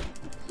need.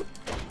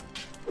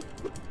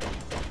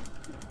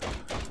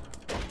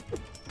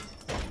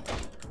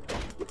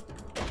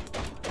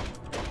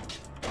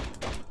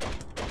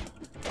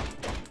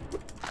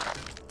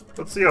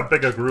 Let's see how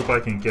big a group I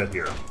can get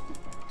here.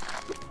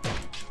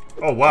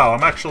 Oh wow,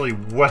 I'm actually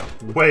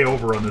way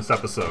over on this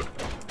episode.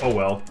 Oh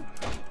well.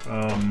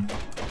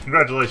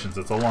 Congratulations,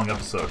 it's a long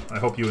episode. I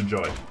hope you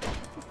enjoy.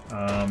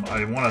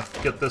 I want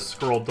to get this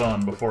scroll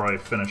done before I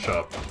finish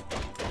up.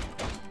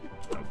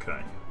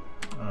 Okay.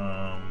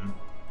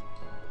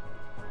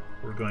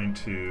 We're going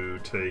to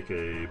take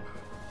a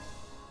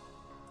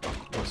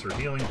lesser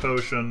healing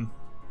potion.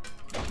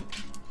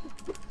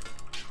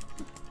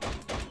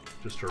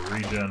 Just to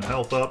regen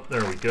health up.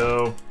 There we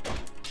go.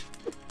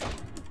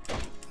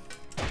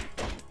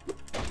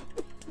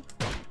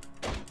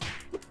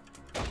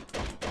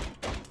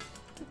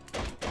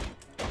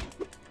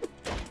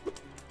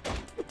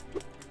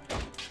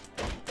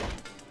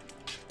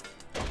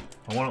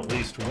 I want at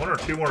least 1 or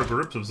 2 more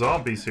groups of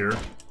zombies here.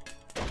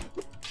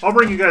 I'll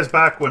bring you guys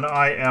back when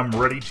I am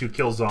ready to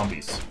kill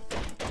zombies.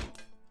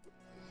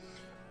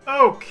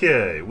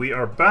 Okay, we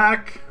are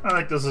back. I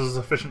think this is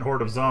a sufficient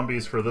horde of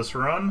zombies for this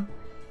run.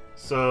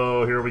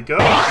 So here we go.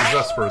 This is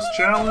Vesper's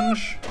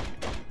challenge.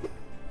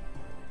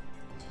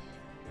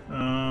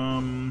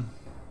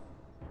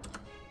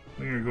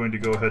 We are going to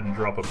go ahead and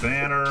drop a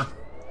banner,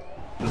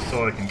 just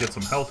so I can get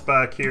some health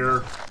back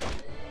here.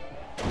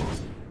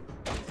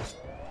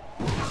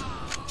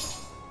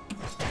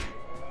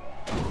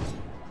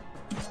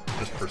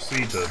 Just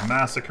proceed to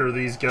massacre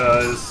these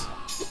guys.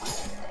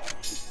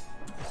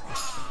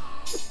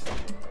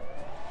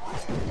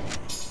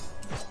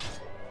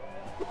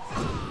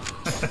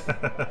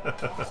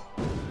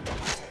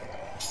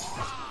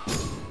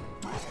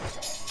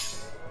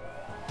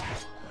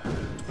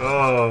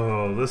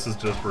 Oh, this is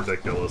just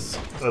ridiculous.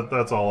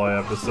 That's all I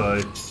have to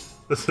say.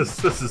 This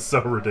is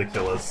so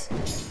ridiculous.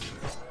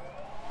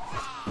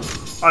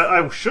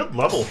 I should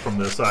level from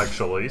this,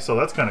 actually, so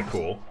that's kind of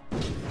cool.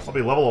 I'll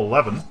be level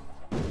 11.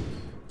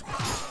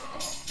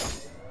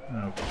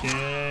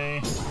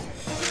 Okay.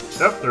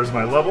 Yep, there's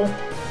my level.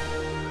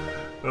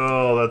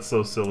 Oh, that's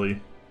so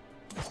silly.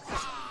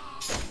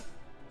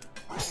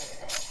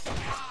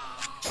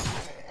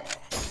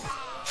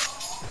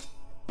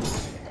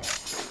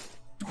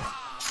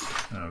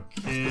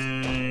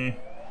 Okay.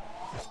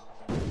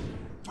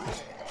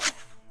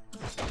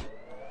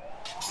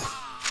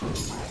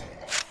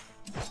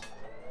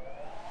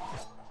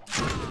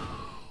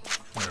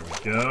 There we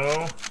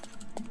go.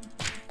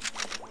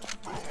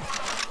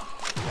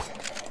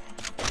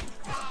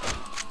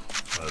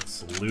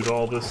 Let's loot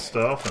all this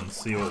stuff and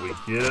see what we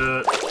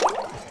get.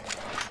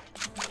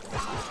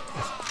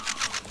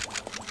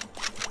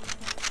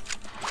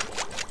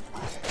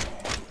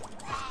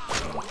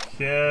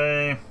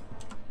 Okay.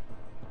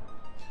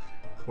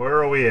 Where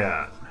are we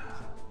at?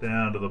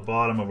 Down to the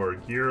bottom of our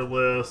gear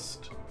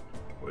list,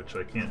 which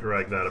I can't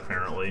drag that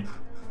apparently.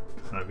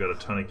 I've got a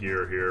ton of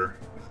gear here.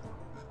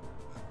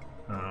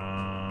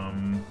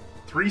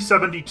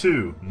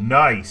 372.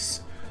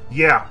 Nice.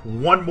 Yeah,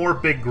 1 more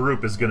big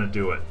group is gonna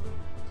do it.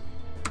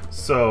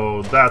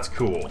 So that's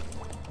cool.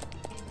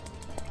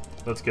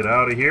 Let's get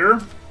out of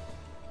here.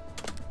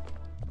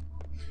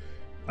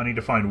 I need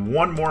to find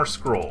 1 more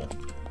scroll.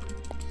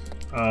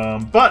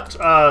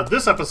 But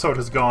this episode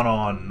has gone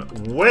on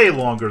way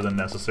longer than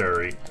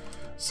necessary.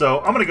 So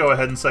I'm going to go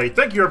ahead and say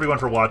thank you everyone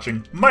for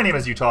watching. My name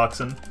is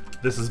Utoxin.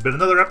 This has been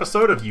another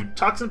episode of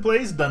Utoxin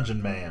Plays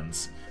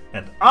Dungeonmans.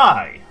 And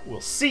I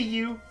will see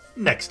you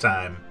next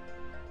time.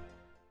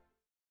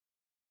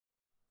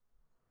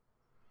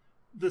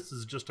 This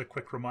is just a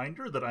quick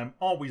reminder that I'm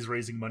always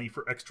raising money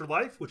for Extra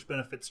Life, which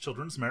benefits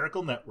Children's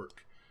Miracle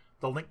Network.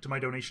 The link to my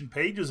donation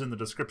page is in the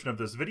description of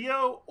this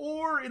video,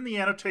 or in the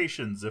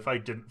annotations if I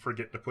didn't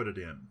forget to put it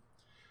in.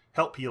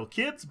 Help heal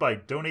kids by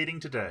donating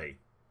today.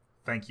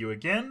 Thank you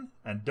again,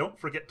 and don't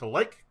forget to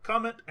like,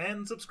 comment,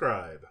 and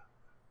subscribe.